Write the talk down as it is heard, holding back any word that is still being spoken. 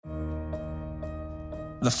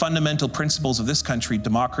The fundamental principles of this country,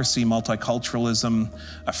 democracy, multiculturalism,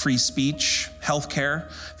 free speech,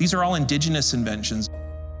 healthcare, these are all Indigenous inventions.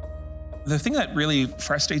 The thing that really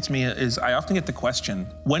frustrates me is I often get the question,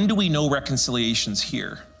 when do we know reconciliation's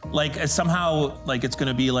here? Like somehow, like it's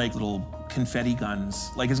gonna be like little confetti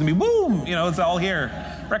guns. Like it's gonna be boom, it's all here.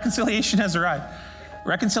 Reconciliation has arrived.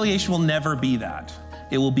 Reconciliation will never be that.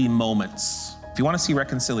 It will be moments. If you wanna see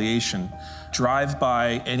reconciliation, drive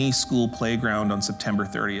by any school playground on September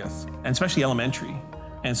 30th, and especially elementary.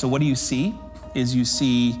 And so what do you see? You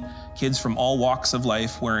see kids from all walks of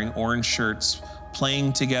life wearing orange shirts,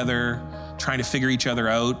 playing together, trying to figure each other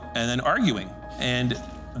out, and then arguing. And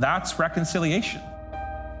that's reconciliation.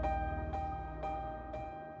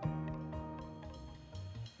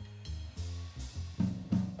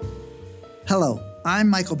 Hello, I'm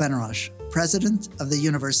Michael Benaraj, President of the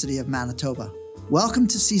University of Manitoba. Welcome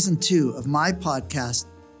to Season 2 of my podcast,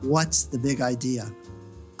 What's the Big Idea?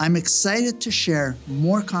 I'm excited to share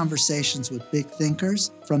more conversations with big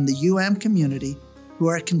thinkers from the UM community who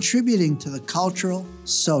are contributing to the cultural,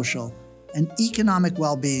 social, and economic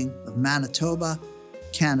well-being of Manitoba,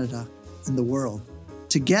 Canada, and the world.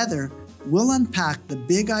 Together, we'll unpack the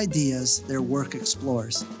big ideas their work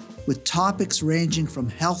explores, with topics ranging from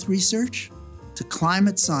health research to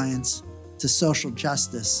climate science to social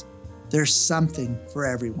justice. There's something for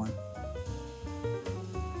everyone.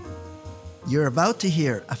 You're about to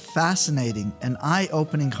hear a fascinating and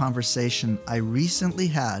eye-opening conversation I recently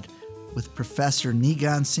had with Professor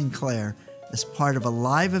Niigaan Sinclair as part of a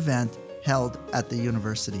live event held at the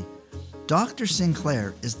university. Dr.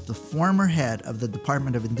 Sinclair is the former head of the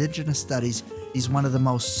Department of Indigenous Studies. He's one of the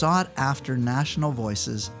most sought-after national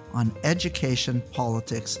voices on education,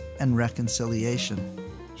 politics, and reconciliation.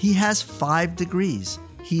 He has 5 degrees.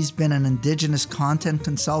 He's been an Indigenous content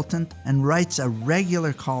consultant and writes a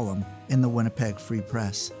regular column in the Winnipeg Free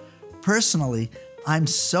Press. Personally, I'm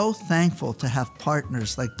so thankful to have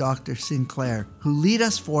partners like Dr. Sinclair who lead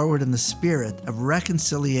us forward in the spirit of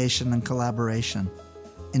reconciliation and collaboration.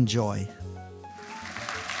 Enjoy.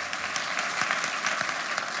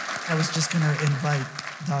 I was just going to invite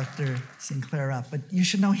Dr. Sinclair up, but you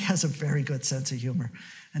should know he has a very good sense of humor.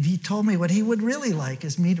 And he told me what he would really like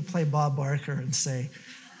is me to play Bob Barker and say,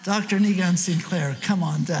 Dr. Niigaan Sinclair, come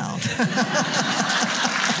on down.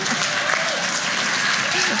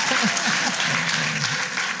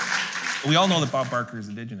 We all know that Bob Barker is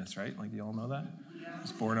Indigenous, right? Like, you all know that? Yeah. He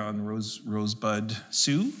was born on Rosebud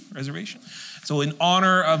Sioux Reservation. So in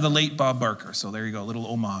honor of the late Bob Barker. So there you go, a little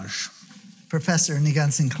homage. Professor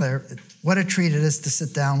Niigaan Sinclair, what a treat it is to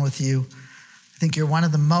sit down with you. I think you're one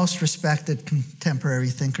of the most respected contemporary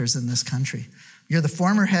thinkers in this country. You're the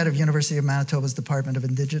former head of University of Manitoba's Department of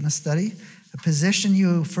Indigenous Study, a position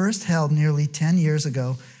you first held nearly 10 years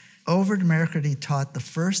ago. Over at America, taught the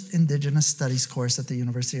first Indigenous Studies course at the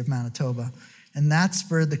University of Manitoba, and that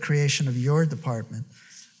spurred the creation of your department,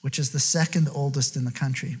 which is the second oldest in the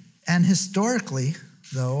country. And historically,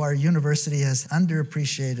 though, our university has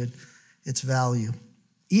underappreciated its value,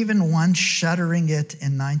 even once shuttering it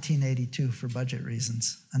in 1982 for budget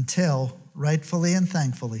reasons, until, rightfully and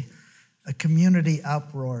thankfully, a community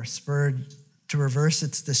uproar spurred to reverse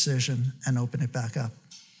its decision and open it back up.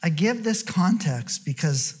 I give this context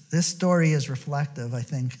because this story is reflective, I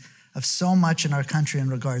think, of so much in our country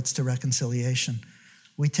in regards to reconciliation.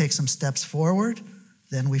 We take some steps forward,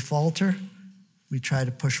 then we falter, we try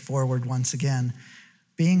to push forward once again,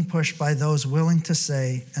 being pushed by those willing to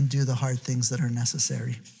say and do the hard things that are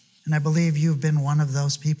necessary. And I believe you've been one of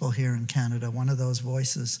those people here in Canada, one of those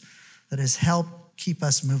voices that has helped keep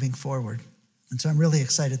us moving forward. And so I'm really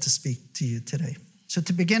excited to speak to you today. So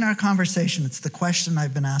to begin our conversation, it's the question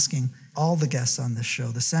I've been asking all the guests on this show,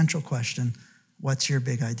 the central question, what's your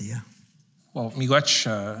big idea? Well,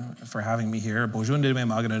 miigwech for having me here.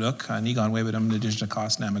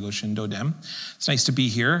 It's nice to be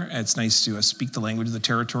here. It's nice to speak the language of the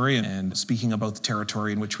territory and speaking about the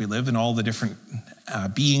territory in which we live and all the different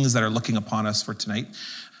beings that are looking upon us for tonight.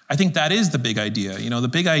 I think that is the big idea. The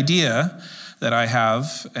big idea that I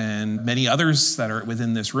have and many others that are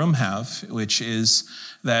within this room have, which is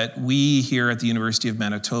that we here at the University of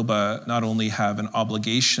Manitoba not only have an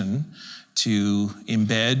obligation to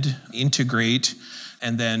embed, integrate,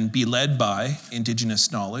 and then be led by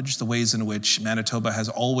Indigenous knowledge, the ways in which Manitoba has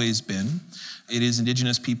always been. It is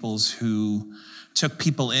Indigenous peoples who took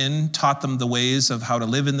people in, taught them the ways of how to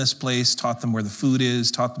live in this place, taught them where the food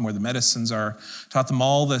is, taught them where the medicines are, taught them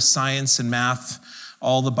all the science and math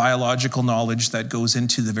all the biological knowledge that goes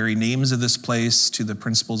into the very names of this place, to the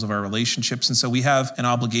principles of our relationships. And so we have an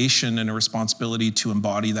obligation and a responsibility to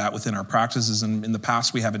embody that within our practices. And in the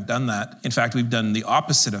past, we haven't done that. In fact, we've done the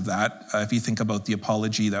opposite of that. If you think about the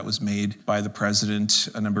apology that was made by the president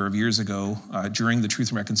a number of years ago during the Truth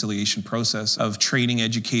and Reconciliation process of training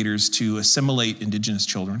educators to assimilate Indigenous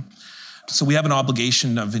children. So we have an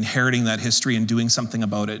obligation of inheriting that history and doing something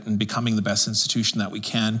about it and becoming the best institution that we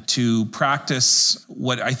can to practice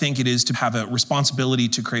what I think it is to have a responsibility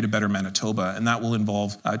to create a better Manitoba. And that will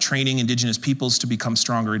involve training Indigenous peoples to become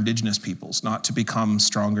stronger Indigenous peoples, not to become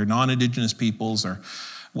stronger non-Indigenous peoples or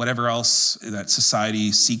whatever else that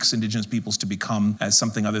society seeks Indigenous peoples to become as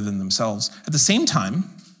something other than themselves. At the same time,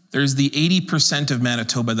 there's the 80% of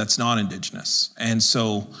Manitoba that's non-Indigenous. And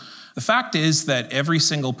so the fact is that every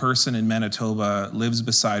single person in Manitoba lives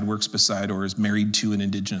beside, works beside, or is married to an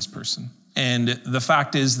Indigenous person. And the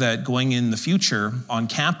fact is that going in the future on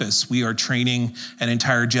campus, we are training an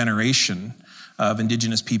entire generation of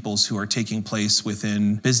Indigenous peoples who are taking place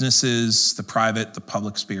within businesses, the private, the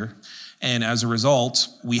public sphere. And as a result,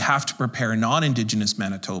 we have to prepare non-Indigenous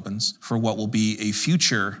Manitobans for what will be a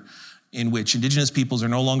future in which Indigenous peoples are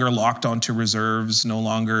no longer locked onto reserves, no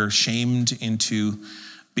longer shamed into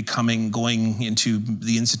going into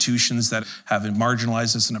the institutions that have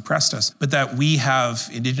marginalized us and oppressed us, but that we have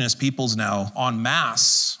Indigenous peoples now en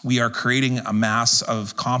masse. We are creating a mass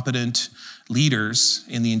of competent leaders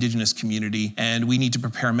in the Indigenous community, and we need to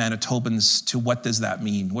prepare Manitobans to what does that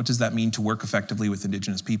mean? What does that mean to work effectively with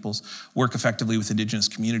Indigenous peoples, work effectively with Indigenous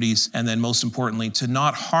communities, and then most importantly, to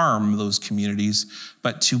not harm those communities,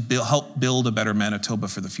 but to help build a better Manitoba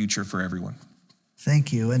for the future for everyone.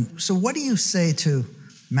 Thank you. And so what do you say to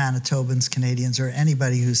Manitobans, Canadians, or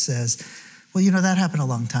anybody who says, well, that happened a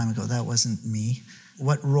long time ago. That wasn't me.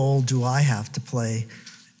 What role do I have to play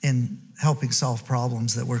in helping solve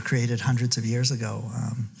problems that were created hundreds of years ago?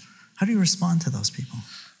 How do you respond to those people?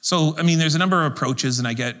 So, there's a number of approaches,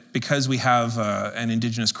 and because we have an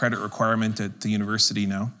Indigenous credit requirement at the university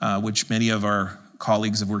now, which many of our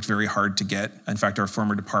colleagues have worked very hard to get. In fact, our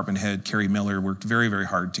former department head, Carrie Miller, worked very, very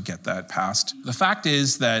hard to get that passed. The fact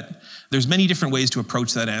is that there's many different ways to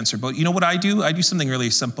approach that answer. But you know what I do? I do something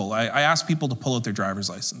really simple. I ask people to pull out their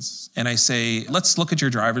driver's license. And I say, let's look at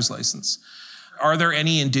your driver's license. Are there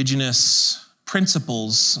any Indigenous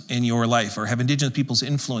principles in your life, or have Indigenous peoples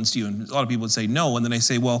influenced you? And a lot of people would say no. And then I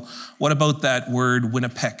say, well, what about that word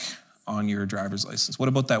Winnipeg on your driver's license? What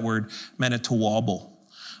about that word Manitowabal?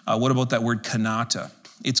 What about that word Kanata?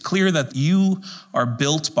 It's clear that you are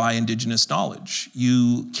built by Indigenous knowledge.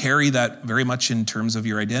 You carry that very much in terms of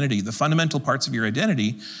your identity. The fundamental parts of your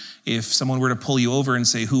identity, if someone were to pull you over and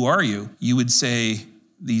say, who are you? You would say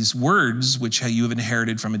these words which you have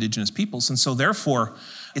inherited from Indigenous peoples. And so therefore,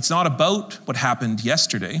 it's not about what happened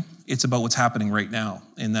yesterday. It's about what's happening right now,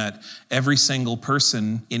 in that every single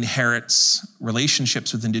person inherits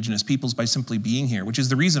relationships with Indigenous peoples by simply being here, which is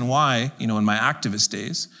the reason why, in my activist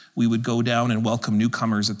days, we would go down and welcome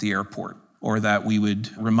newcomers at the airport, or that we would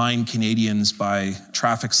remind Canadians by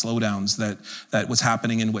traffic slowdowns that what's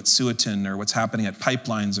happening in Wet'suwet'en, or what's happening at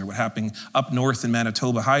pipelines, or what's happening up north in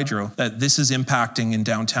Manitoba Hydro, that this is impacting in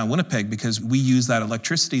downtown Winnipeg because we use that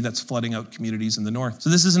electricity that's flooding out communities in the north. So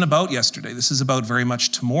this isn't about yesterday. This is about very much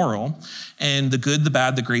tomorrow. And the good, the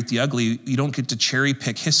bad, the great, the ugly, you don't get to cherry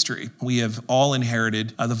pick history. We have all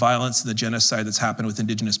inherited the violence and the genocide that's happened with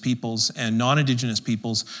Indigenous peoples, and non-Indigenous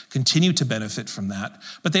peoples continue to benefit from that.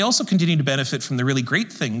 But they also continue to benefit from the really great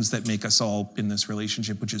things that make us all in this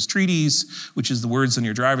relationship, which is treaties, which is the words on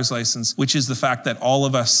your driver's license, which is the fact that all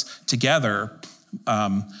of us together,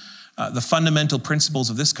 the fundamental principles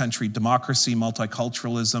of this country, democracy,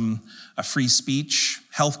 multiculturalism, free speech,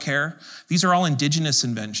 healthcare, these are all Indigenous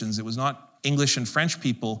inventions. It was not English and French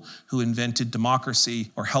people who invented democracy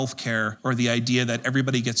or healthcare, or the idea that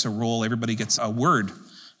everybody gets a role, everybody gets a word.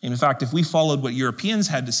 And in fact, if we followed what Europeans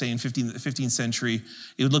had to say in the 15th century,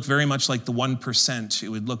 it would look very much like the 1%. It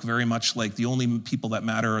would look very much like the only people that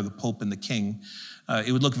matter are the Pope and the King.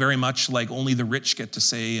 It would look very much like only the rich get to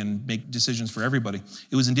say and make decisions for everybody.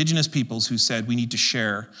 It was Indigenous peoples who said, we need to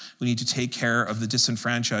share. We need to take care of the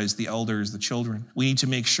disenfranchised, the elders, the children. We need to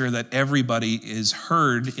make sure that everybody is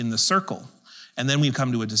heard in the circle. And then we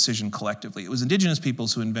come to a decision collectively. It was Indigenous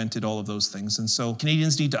peoples who invented all of those things. And so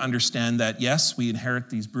Canadians need to understand that, yes, we inherit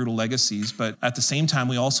these brutal legacies, but at the same time,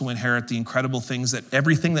 we also inherit the incredible things that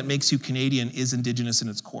everything that makes you Canadian is Indigenous in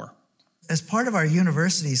its core. As part of our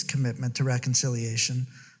university's commitment to reconciliation,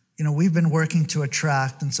 we've been working to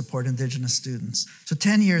attract and support Indigenous students. So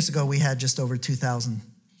 10 years ago, we had just over 2,000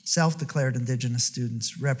 self-declared Indigenous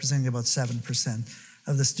students, representing about 7%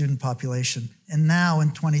 of the student population. And now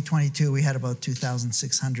in 2022, we had about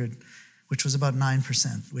 2,600, which was about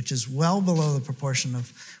 9%, which is well below the proportion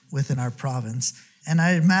of within our province. And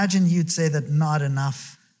I imagine you'd say that not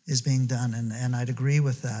enough is being done, and I'd agree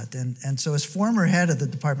with that. And so as former head of the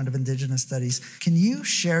Department of Indigenous Studies, can you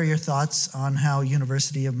share your thoughts on how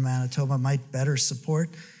University of Manitoba might better support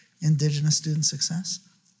Indigenous student success?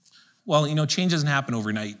 Well, change doesn't happen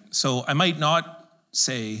overnight. So I might not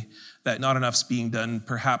say that not enough's being done,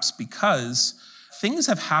 perhaps because things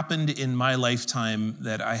have happened in my lifetime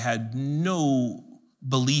that I had no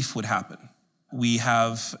belief would happen. We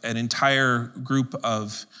have an entire group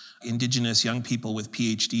of Indigenous young people with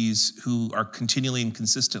PhDs who are continually and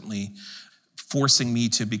consistently forcing me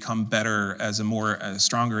to become better as a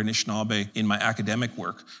stronger Anishinaabe in my academic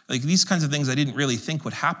work. Like these kinds of things I didn't really think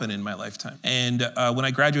would happen in my lifetime. And when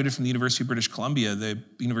I graduated from the University of British Columbia, the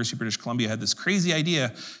University of British Columbia had this crazy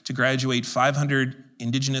idea to graduate 500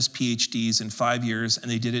 Indigenous PhDs in 5 years, and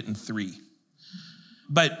they did it in 3.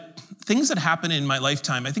 But things that happen in my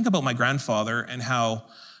lifetime, I think about my grandfather and how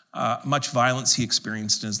much violence he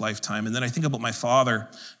experienced in his lifetime. And then I think about my father,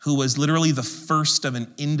 who was literally the first of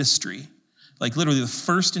an industry, like literally the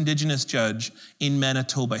first Indigenous judge in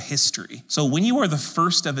Manitoba history. So when you are the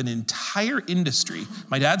first of an entire industry,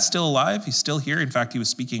 my dad's still alive, he's still here. In fact, he was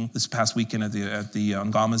speaking this past weekend at the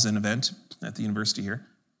Ngamazin event at the university here.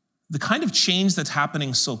 The kind of change that's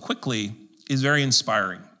happening so quickly is very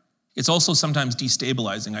inspiring. It's also sometimes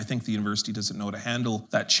destabilizing. I think the university doesn't know how to handle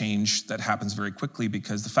that change that happens very quickly,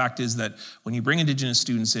 because the fact is that when you bring Indigenous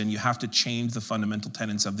students in, you have to change the fundamental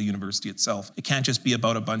tenets of the university itself. It can't just be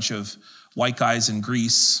about a bunch of white guys in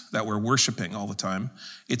Greece that we're worshiping all the time.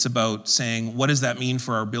 It's about saying, what does that mean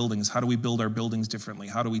for our buildings? How do we build our buildings differently?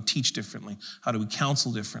 How do we teach differently? How do we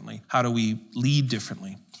counsel differently? How do we lead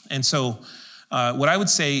differently? And so what I would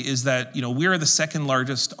say is that, we are the second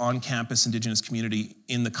largest on-campus Indigenous community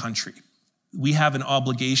in the country. We have an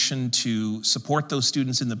obligation to support those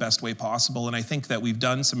students in the best way possible, and I think that we've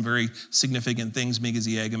done some very significant things,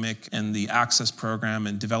 Miigwech and the Access Program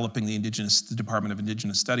and developing the Department of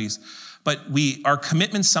Indigenous Studies. But our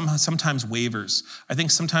commitment sometimes wavers. I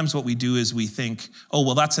think sometimes what we do is we think, oh,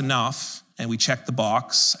 well, that's enough, and we check the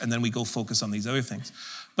box, and then we go focus on these other things.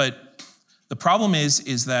 But the problem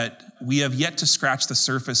is that we have yet to scratch the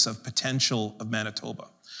surface of potential of Manitoba,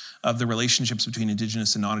 of the relationships between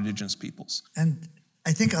Indigenous and non-Indigenous peoples. And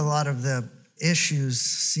I think a lot of the issues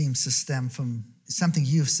seems to stem from something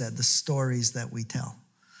you've said, the stories that we tell.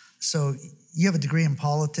 So you have a degree in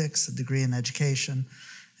politics, a degree in education,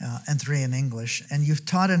 and 3 in English, and you've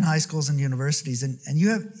taught in high schools and universities, and you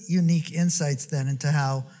have unique insights then into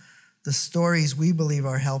how the stories we believe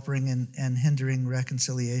are helping and hindering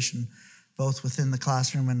reconciliation, both within the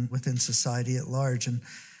classroom and within society at large. And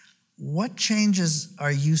what changes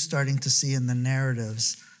are you starting to see in the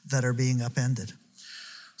narratives that are being upended?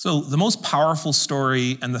 So the most powerful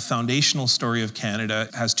story and the foundational story of Canada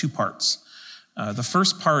has 2 parts. The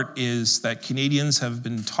first part is that Canadians have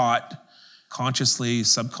been taught consciously,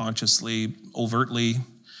 subconsciously, overtly,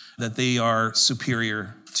 that they are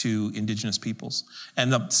superior to Indigenous peoples.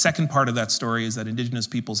 And the second part of that story is that Indigenous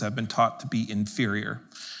peoples have been taught to be inferior.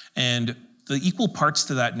 And the equal parts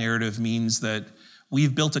to that narrative means that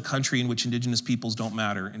we've built a country in which Indigenous peoples don't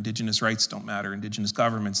matter, Indigenous rights don't matter, Indigenous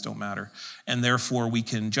governments don't matter, and therefore we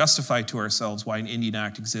can justify to ourselves why an Indian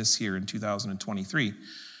Act exists here in 2023.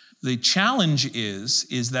 The challenge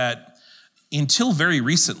is that until very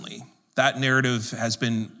recently, that narrative has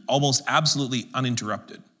been almost absolutely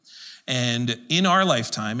uninterrupted. And in our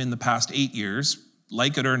lifetime, in the past 8 years,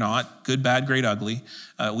 like it or not, good, bad, great, ugly,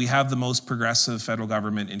 we have the most progressive federal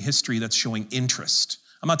government in history that's showing interest.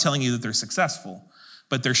 I'm not telling you that they're successful,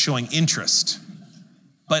 but they're showing interest.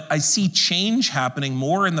 But I see change happening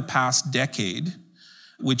more in the past decade,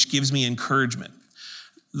 which gives me encouragement.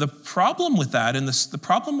 The problem with that, and the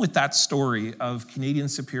problem with that story of Canadian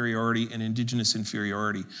superiority and Indigenous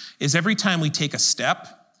inferiority, is every time we take a step,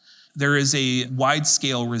 there is a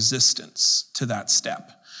wide-scale resistance to that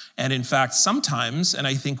step. And in fact, sometimes, and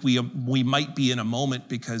I think we might be in a moment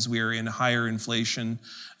because we're in higher inflation,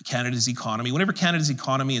 Canada's economy. Whenever Canada's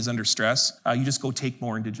economy is under stress, you just go take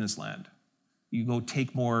more Indigenous land. You go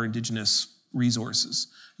take more Indigenous resources.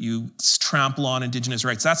 You trample on Indigenous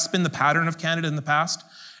rights. That's been the pattern of Canada in the past.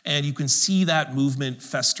 And you can see that movement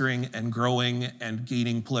festering and growing and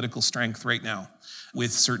gaining political strength right now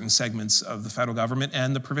with certain segments of the federal government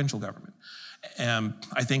and the provincial government.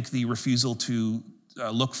 I think the refusal to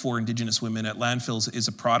look for Indigenous women at landfills is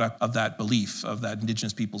a product of that belief, of that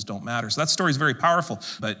Indigenous peoples don't matter. So that story is very powerful,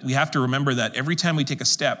 but we have to remember that every time we take a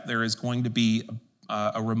step, there is going to be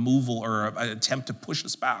a removal or an attempt to push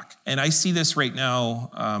us back. And I see this right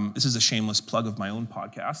now. This is a shameless plug of my own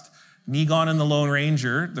podcast, Niigaan and the Lone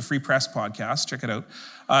Ranger, the Free Press podcast. Check it out.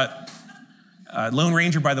 Lone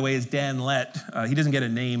Ranger, by the way, is Dan Lett. He doesn't get a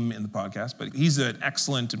name in the podcast, but he's an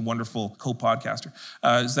excellent and wonderful co-podcaster.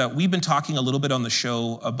 Is that we've been talking a little bit on the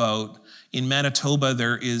show about in Manitoba,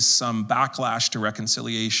 there is some backlash to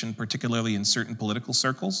reconciliation, particularly in certain political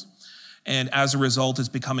circles. And as a result, it's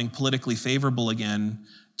becoming politically favorable again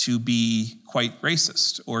to be quite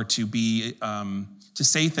racist or to be to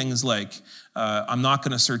say things like, I'm not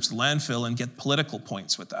going to search the landfill and get political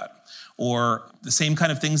points with that. Or the same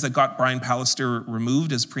kind of things that got Brian Pallister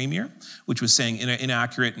removed as premier, which was saying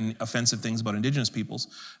inaccurate and offensive things about Indigenous peoples.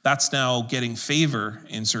 That's now getting favor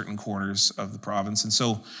in certain corners of the province. And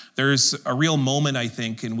so there's a real moment, I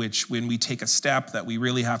think, in which when we take a step that we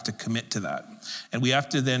really have to commit to that. And we have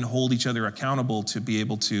to then hold each other accountable to be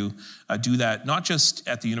able to do that, not just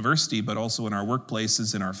at the university, but also in our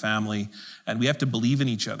workplaces, in our family. And we have to believe in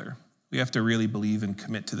each other. We have to really believe and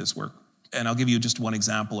commit to this work. And I'll give you just one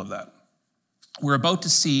example of that. We're about to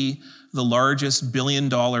see the largest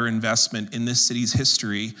billion-dollar investment in this city's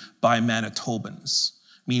history by Manitobans,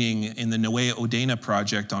 meaning in the Niue-Odena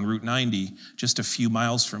project on Route 90, just a few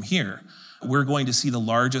miles from here. We're going to see the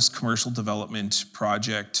largest commercial development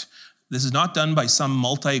project. This is not done by some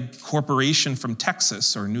multi-corporation from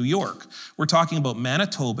Texas or New York. We're talking about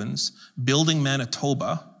Manitobans building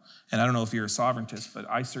Manitoba, and I don't know if you're a sovereigntist, but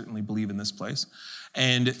I certainly believe in this place.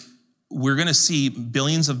 And we're going to see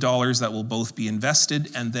billions of dollars that will both be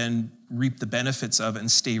invested and then reap the benefits of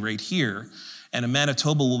and stay right here. And a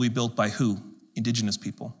Manitoba will be built by who? Indigenous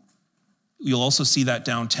people. You'll also see that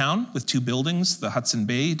downtown with two buildings, the Hudson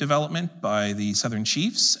Bay development by the Southern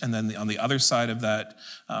Chiefs, and then on the other side of that,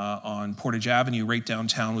 on Portage Avenue, right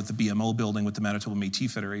downtown with the BMO building with the Manitoba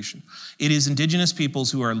Métis Federation. It is Indigenous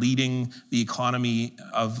peoples who are leading the economy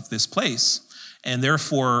of this place. And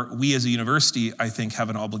therefore, we as a university, I think, have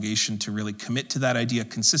an obligation to really commit to that idea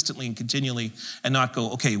consistently and continually and not go,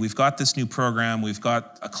 okay, we've got this new program, we've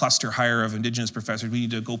got a cluster hire of Indigenous professors, we need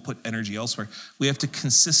to go put energy elsewhere. We have to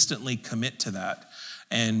consistently commit to that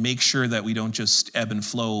and make sure that we don't just ebb and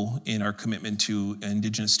flow in our commitment to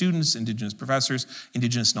Indigenous students, Indigenous professors,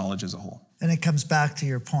 Indigenous knowledge as a whole. And it comes back to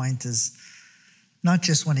your point is not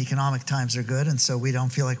just when economic times are good, and so we don't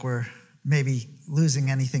feel like we're maybe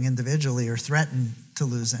losing anything individually or threaten to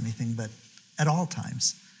lose anything, but at all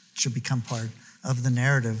times it should become part of the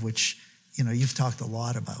narrative, which, you know, you've talked a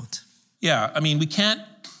lot about. Yeah, I mean, we can't,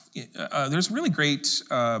 there's a really great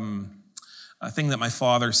thing that my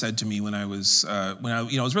father said to me when I was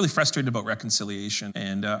really frustrated about reconciliation.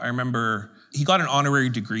 And I remember he got an honorary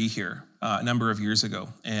degree here a number of years ago,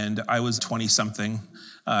 and I was 20-something.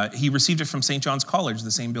 He received it from St. John's College,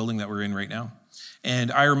 the same building that we're in right now.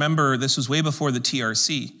 And I remember this was way before the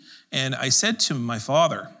TRC. And I said to my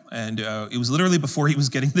father, and it was literally before he was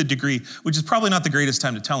getting the degree, which is probably not the greatest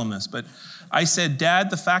time to tell him this, but I said,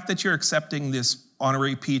 Dad, the fact that you're accepting this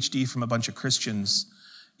honorary PhD from a bunch of Christians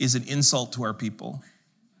is an insult to our people.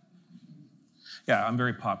 Yeah, I'm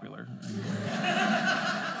very popular.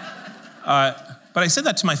 But I said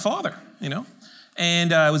that to my father, you know?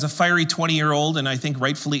 And I was a fiery 20-year-old, and I think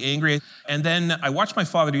rightfully angry. And then I watched my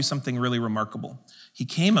father do something really remarkable. He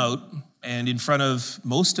came out, and in front of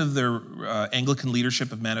most of the Anglican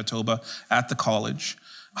leadership of Manitoba at the college,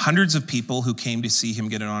 hundreds of people who came to see him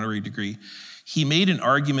get an honorary degree, he made an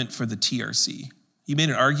argument for the TRC. He made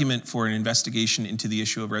an argument for an investigation into the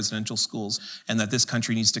issue of residential schools, and that this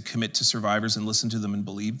country needs to commit to survivors and listen to them and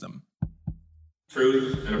believe them.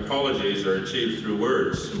 Truth and apologies are achieved through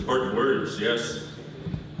words, important words, yes,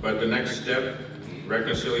 but the next step,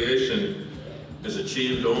 reconciliation, is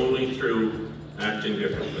achieved only through acting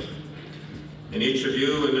differently. And each of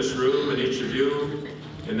you in this room and each of you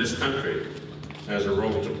in this country has a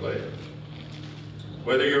role to play.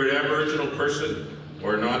 Whether you're an Aboriginal person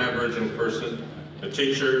or a non-Aboriginal person, a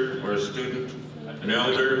teacher or a student, an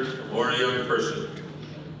elder or a young person,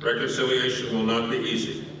 reconciliation will not be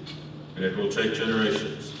easy, and it will take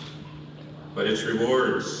generations, but its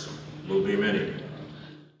rewards will be many.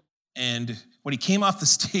 And when he came off the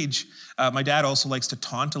stage, my dad also likes to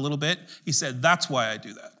taunt a little bit. He said, that's why I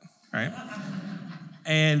do that, right?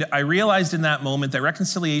 And I realized in that moment that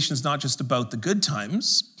reconciliation is not just about the good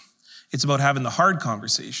times, it's about having the hard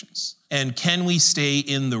conversations. And can we stay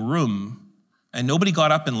in the room? And nobody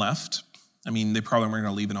got up and left. I mean, they probably weren't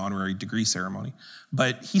going to leave an honorary degree ceremony.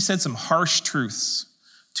 But he said some harsh truths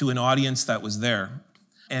to an audience that was there.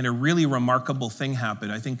 And a really remarkable thing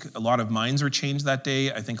happened. I think a lot of minds were changed that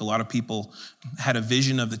day. I think a lot of people had a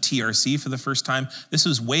vision of the TRC for the first time. This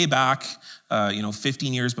was way back,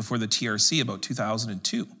 15 years before the TRC, about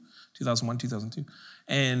 2001, 2002.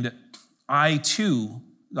 And I too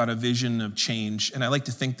got a vision of change. And I like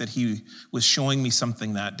to think that he was showing me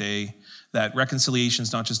something that day, that reconciliation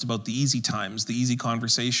is not just about the easy times, the easy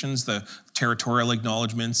conversations, the territorial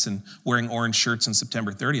acknowledgements and wearing orange shirts on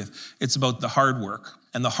September 30th. It's about the hard work.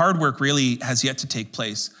 And the hard work really has yet to take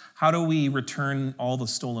place. How do we return all the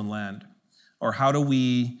stolen land? Or how do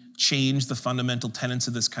we change the fundamental tenets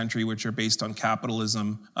of this country, which are based on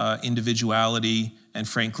capitalism, individuality, and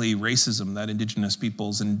frankly, racism, that Indigenous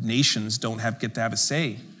peoples and nations don't get to have a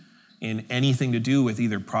say in anything to do with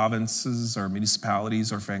either provinces or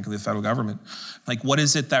municipalities or frankly the federal government. Like what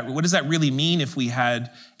does that really mean if we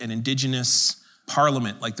had an Indigenous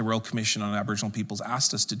Parliament like the Royal Commission on Aboriginal Peoples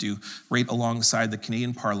asked us to do right alongside the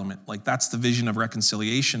Canadian Parliament? Like that's the vision of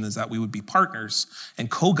reconciliation, is that we would be partners and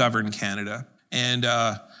co-govern Canada. And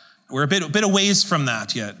we're a bit of ways from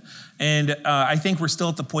that yet. And I think we're still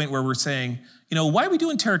at the point where we're saying, why are we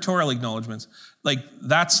doing territorial acknowledgements? Like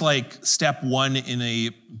that's like step one in a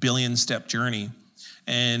billion-step journey.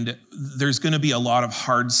 And there's going to be a lot of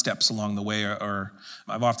hard steps along the way. Or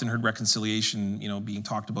I've often heard reconciliation, being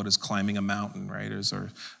talked about as climbing a mountain, right?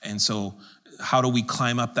 And so how do we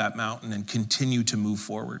climb up that mountain and continue to move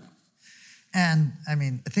forward? And I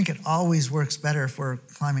think it always works better if we're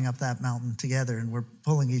climbing up that mountain together and we're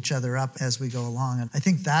pulling each other up as we go along. And I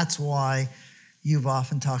think that's why you've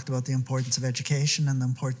often talked about the importance of education and the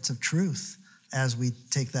importance of truth as we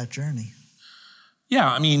take that journey.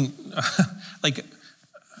 Yeah, to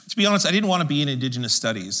be honest, I didn't want to be in Indigenous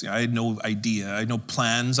studies. I had no idea. I had no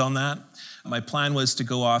plans on that. My plan was to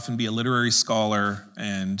go off and be a literary scholar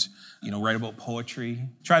and, write about poetry,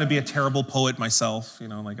 try to be a terrible poet myself,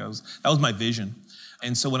 that was my vision.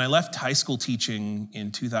 And so when I left high school teaching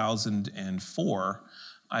in 2004,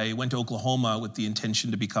 I went to Oklahoma with the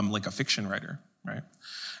intention to become like a fiction writer, right?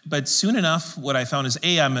 But soon enough, what I found is,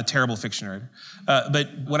 I'm a terrible fiction writer. But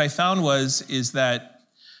what I found is that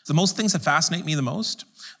the most things that fascinate me the most,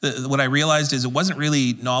 what I realized is it wasn't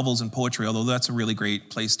really novels and poetry, although that's a really great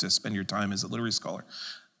place to spend your time as a literary scholar.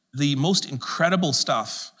 The most incredible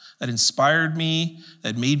stuff that inspired me,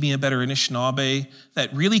 that made me a better Anishinaabe,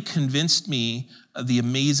 that really convinced me of the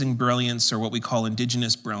amazing brilliance, or what we call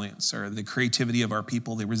Indigenous brilliance, or the creativity of our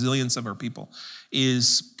people, the resilience of our people,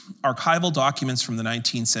 is archival documents from the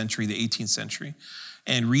 19th century, the 18th century,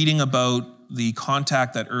 and reading about the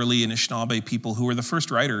contact that early Anishinaabe people, who were the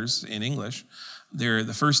first writers in English, they're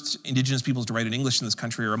the first Indigenous peoples to write in English in this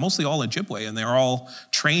country, are mostly all Ojibwe, and they're all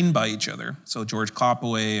trained by each other. So George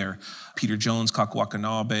Kopaway, or Peter Jones,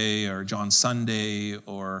 Kakwakanabe, or John Sunday,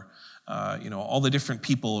 or all the different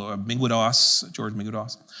people, George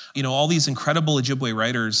Migudos, all these incredible Ojibwe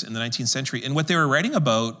writers in the 19th century. And what they were writing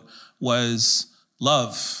about was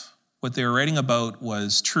love. What they were writing about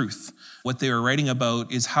was truth. What they were writing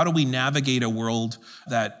about is, how do we navigate a world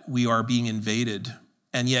that we are being invaded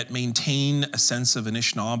and yet maintain a sense of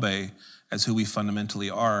Anishinaabe as who we fundamentally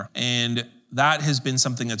are. And that has been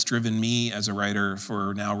something that's driven me as a writer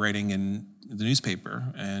for now writing in the newspaper.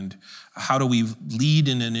 And how do we lead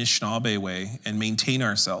in an Anishinaabe way and maintain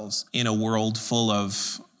ourselves in a world full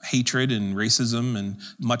of hatred and racism and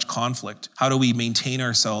much conflict? How do we maintain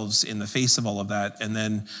ourselves in the face of all of that and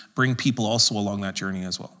then bring people also along that journey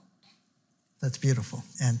as well? That's beautiful.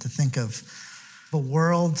 And to think of a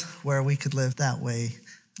world where we could live that way,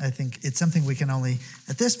 I think it's something we can only,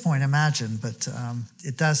 at this point, imagine. But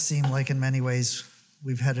it does seem like in many ways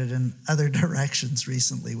we've headed in other directions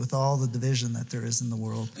recently with all the division that there is in the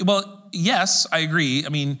world. Well, yes, I agree.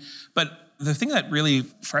 But the thing that really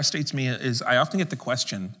frustrates me is I often get the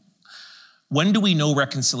question, when do we know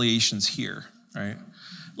reconciliation's here, right?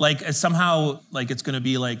 Somehow, it's going to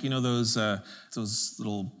be like, those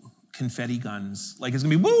little confetti guns. It's going to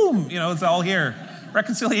be boom, it's all here.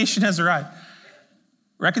 Reconciliation has arrived.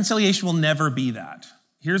 Reconciliation will never be that.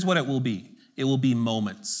 Here's what it will be. It will be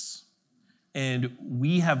moments. And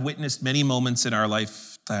we have witnessed many moments in our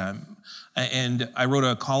lifetime. And I wrote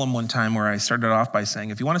a column one time where I started off by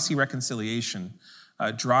saying, if you want to see reconciliation,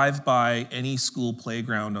 drive by any school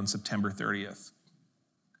playground on September 30th,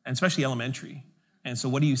 and especially elementary. And so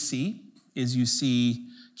what do you see? You see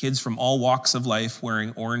kids from all walks of life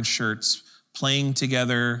wearing orange shirts, playing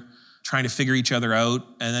together, trying to figure each other out,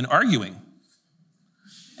 and then arguing.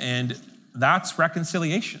 And that's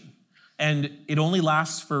reconciliation. And it only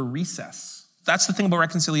lasts for recess. That's the thing about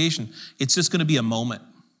reconciliation. It's just going to be a moment,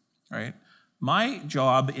 right? My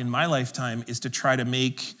job in my lifetime is to try to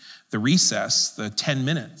make the recess, the 10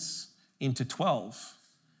 minutes, into 12,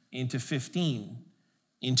 into 15,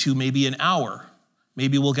 into maybe an hour.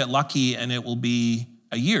 Maybe we'll get lucky and it will be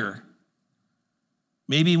a year.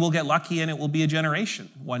 Maybe we'll get lucky and it will be a generation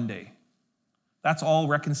one day. That's all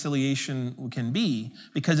reconciliation can be,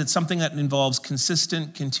 because it's something that involves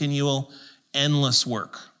consistent, continual, endless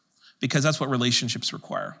work, because that's what relationships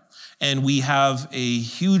require. And we have a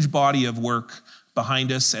huge body of work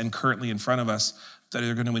behind us and currently in front of us that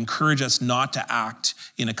are going to encourage us not to act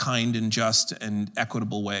in a kind and just and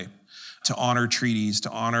equitable way, to honor treaties, to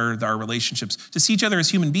honor our relationships, to see each other as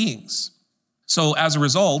human beings. So as a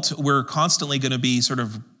result, we're constantly going to be sort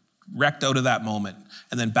of wrecked out of that moment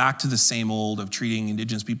and then back to the same old of treating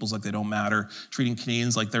Indigenous peoples like they don't matter, treating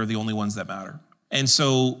Canadians like they're the only ones that matter. And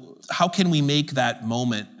so how can we make that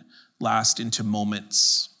moment last into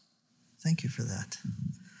moments? Thank you for that.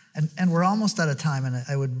 And we're almost out of time, and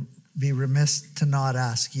I would be remiss to not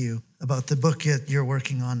ask you about the book that you're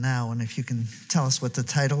working on now, and if you can tell us what the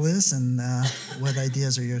title is and what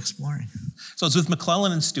ideas are you exploring. So it's with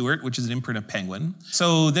McClellan and Stewart, which is an imprint of Penguin.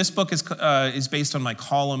 So this book is based on my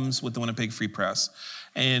columns with the Winnipeg Free Press.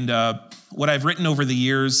 And what I've written over the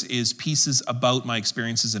years is pieces about my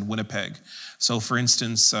experiences in Winnipeg. So for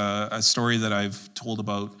instance, a story that I've told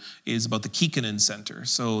about is about the Kikinin Center.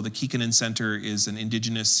 So the Kikinin Center is an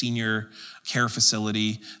Indigenous senior care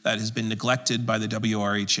facility that has been neglected by the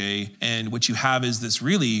WRHA. And what you have is this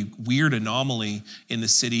really weird anomaly in the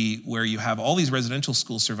city where you have all these residential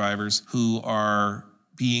school survivors who are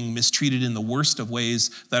being mistreated in the worst of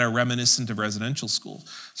ways that are reminiscent of residential school,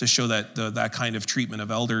 to show that that kind of treatment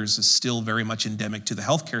of elders is still very much endemic to the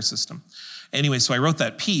healthcare system. Anyway, so I wrote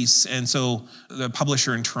that piece, and so the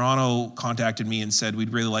publisher in Toronto contacted me and said,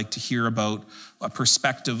 we'd really like to hear about a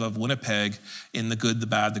perspective of Winnipeg in the good, the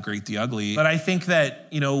bad, the great, the ugly. But I think that,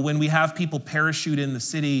 when we have people parachute in the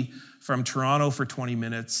city from Toronto for 20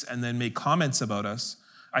 minutes and then make comments about us,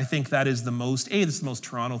 I think that is this is the most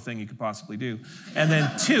Toronto thing you could possibly do. And then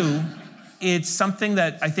two, it's something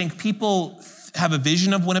that I think people have a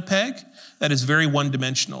vision of Winnipeg that is very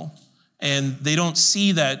one-dimensional. And they don't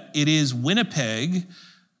see that it is Winnipeg,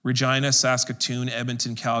 Regina, Saskatoon,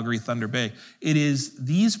 Edmonton, Calgary, Thunder Bay. It is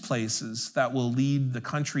these places that will lead the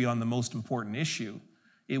country on the most important issue.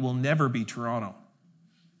 It will never be Toronto.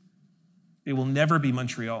 It will never be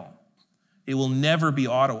Montreal. It will never be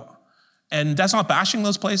Ottawa. And that's not bashing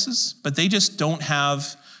those places, but they just don't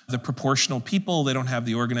have the proportional people, they don't have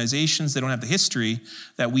the organizations, they don't have the history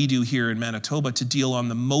that we do here in Manitoba to deal on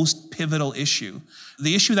the most pivotal issue.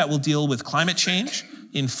 The issue that will deal with climate change,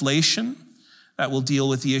 inflation, that will deal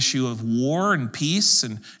with the issue of war and peace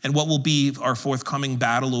and what will be our forthcoming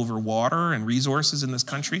battle over water and resources in this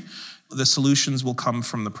country. The solutions will come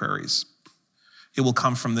from the prairies. It will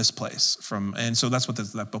come from this place. And so that's what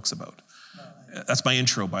that book's about. That's my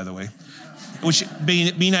intro, by the way. Which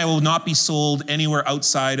mean I will not be sold anywhere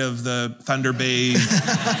outside of the Thunder Bay.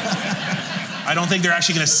 I don't think they're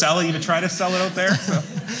actually going to sell it, even try to sell it out there.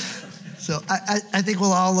 So I think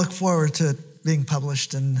we'll all look forward to it being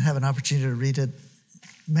published and have an opportunity to read it.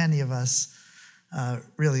 Many of us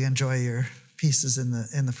really enjoy your pieces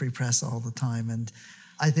in the Free Press all the time. And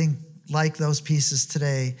I think, like those pieces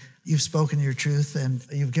today, you've spoken your truth and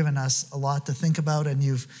you've given us a lot to think about, and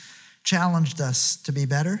you've challenged us to be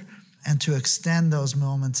better and to extend those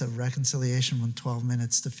moments of reconciliation from 12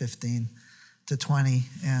 minutes to 15 to 20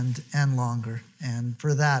 and longer. And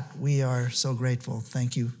for that, we are so grateful.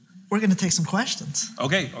 Thank you. We're going to take some questions.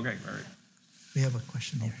 Okay, all right. We have a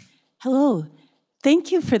question here. Hello.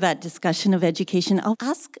 Thank you for that discussion of education. I'll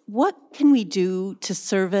ask, what can we do to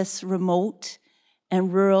service remote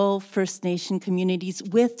and rural First Nation communities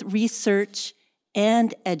with research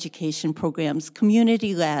and education programs,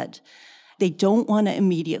 community-led? They don't want to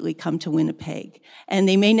immediately come to Winnipeg, and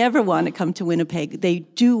they may never want to come to Winnipeg. They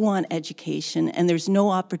do want education, and there's no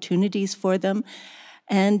opportunities for them.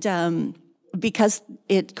 And because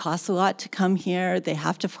it costs a lot to come here, they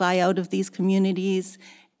have to fly out of these communities,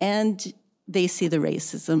 and they see the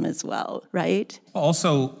racism as well, right?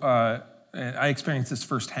 Also, I experienced this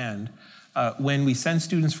firsthand. When we send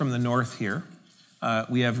students from the north here,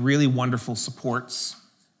 we have really wonderful supports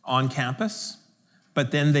on campus,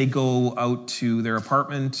 but then they go out to their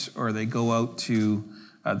apartment or they go out to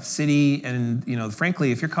the city. And,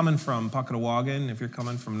 frankly, if you're coming from Puckatawagan, if you're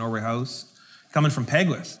coming from Norway House, coming from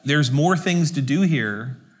Peguis, there's more things to do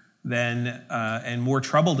here than, and more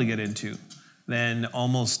trouble to get into than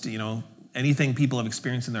almost, anything people have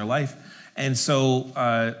experienced in their life. And so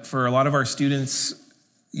for a lot of our students,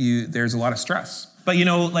 there's a lot of stress. But,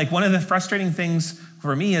 one of the frustrating things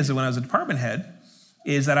for me as when I was a department head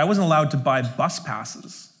is that I wasn't allowed to buy bus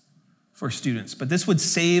passes for students, but this would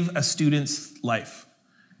save a student's life.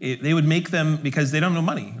 They would make them, because they don't have no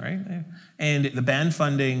money, right? And the band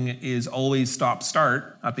funding is always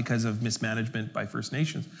stop-start, not because of mismanagement by First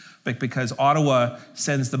Nations, but because Ottawa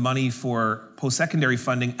sends the money for post-secondary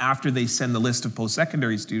funding after they send the list of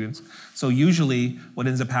post-secondary students. So usually what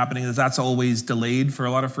ends up happening is that's always delayed for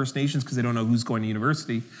a lot of First Nations because they don't know who's going to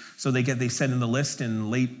university. So they send in the list in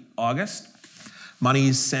late August. Money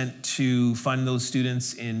is sent to fund those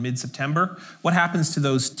students in mid-September. What happens to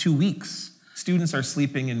those 2 weeks? Students are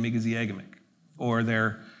sleeping in Miigwech, or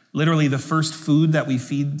they're literally the first food that we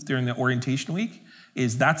feed during the orientation week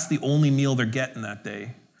that's the only meal they're getting that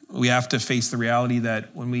day. We have to face the reality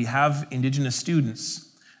that when we have Indigenous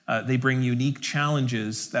students, they bring unique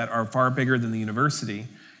challenges that are far bigger than the university,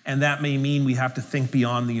 and that may mean we have to think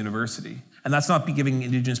beyond the university. And that's not giving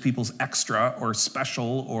Indigenous peoples extra or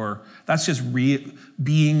special, or that's just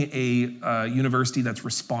being a university that's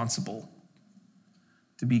responsible.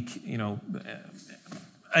 To be,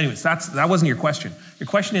 anyways, that wasn't your question. Your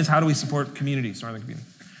question is, how do we support communities, northern communities?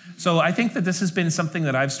 So I think that this has been something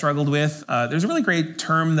that I've struggled with. There's a really great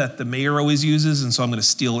term that the mayor always uses, and so I'm going to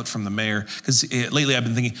steal it from the mayor, because lately I've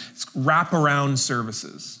been thinking, it's wraparound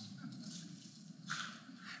services.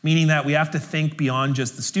 Meaning that we have to think beyond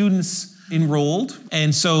just the students enrolled.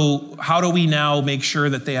 And so how do we now make sure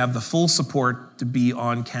that they have the full support to be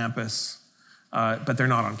on campus, but they're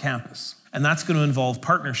not on campus? And that's going to involve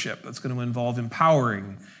partnership, that's going to involve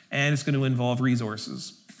empowering, and it's going to involve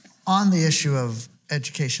resources. On the issue of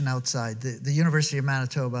education outside, the University of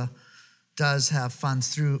Manitoba does have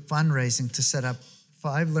funds through fundraising to set up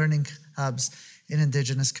 5 learning hubs in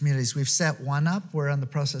Indigenous communities. We've set one up. We're in the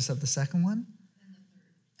process of the second one.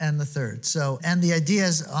 And the third. So, and the idea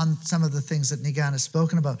is on some of the things that Niigaan has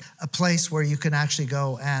spoken about, a place where you can actually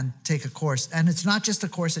go and take a course. And it's not just a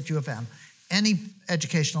course at U of M. Any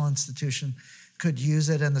educational institution could use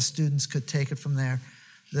it and the students could take it from there.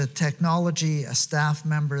 The technology, a staff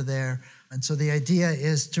member there. And so the idea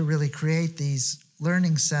is to really create these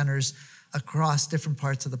learning centers across different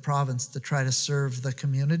parts of the province to try to serve the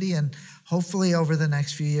community. And hopefully over the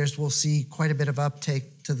next few years, we'll see quite a bit of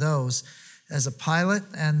uptake to those as a pilot.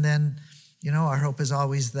 And then, our hope is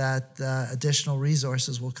always that additional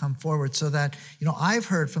resources will come forward so that, I've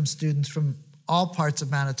heard from students from all parts of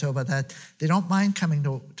Manitoba that they don't mind coming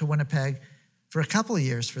to Winnipeg for a couple of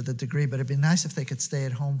years for the degree, but it'd be nice if they could stay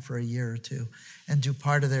at home for a year or two and do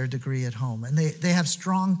part of their degree at home. And they have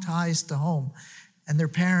strong ties to home, and their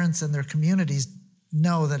parents and their communities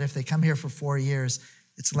know that if they come here for 4 years,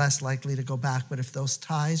 it's less likely to go back. But if those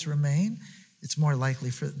ties remain, it's more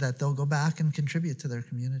likely that they'll go back and contribute to their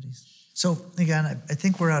communities. So again, I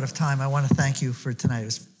think we're out of time. I want to thank you for tonight. It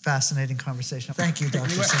was a fascinating conversation. Thank you,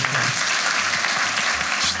 Dr. Sinclair.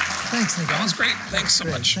 Thanks, Niigaan. That was great. Thanks so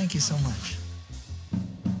much. Thank you so much.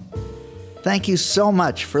 Thank you so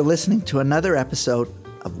much for listening to another episode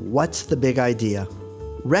of What's the Big Idea?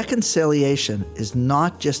 Reconciliation is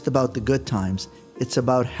not just about the good times. It's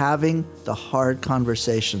about having the hard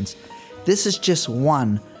conversations. This is just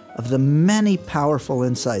one of the many powerful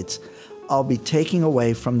insights I'll be taking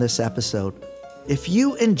away from this episode. If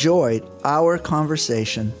you enjoyed our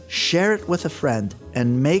conversation, share it with a friend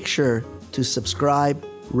and make sure to subscribe,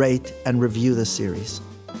 rate, and review the series.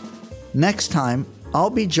 Next time, I'll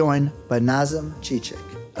be joined by Nazem Chichik,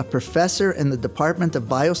 a professor in the Department of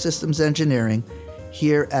Biosystems Engineering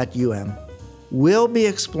here at UM. We'll be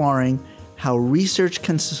exploring how research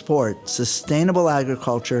can support sustainable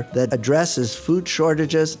agriculture that addresses food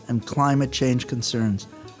shortages and climate change concerns,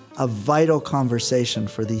 a vital conversation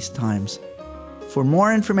for these times. For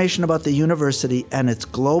more information about the university and its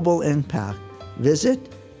global impact, visit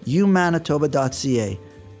umanitoba.ca.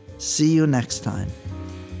 See you next time.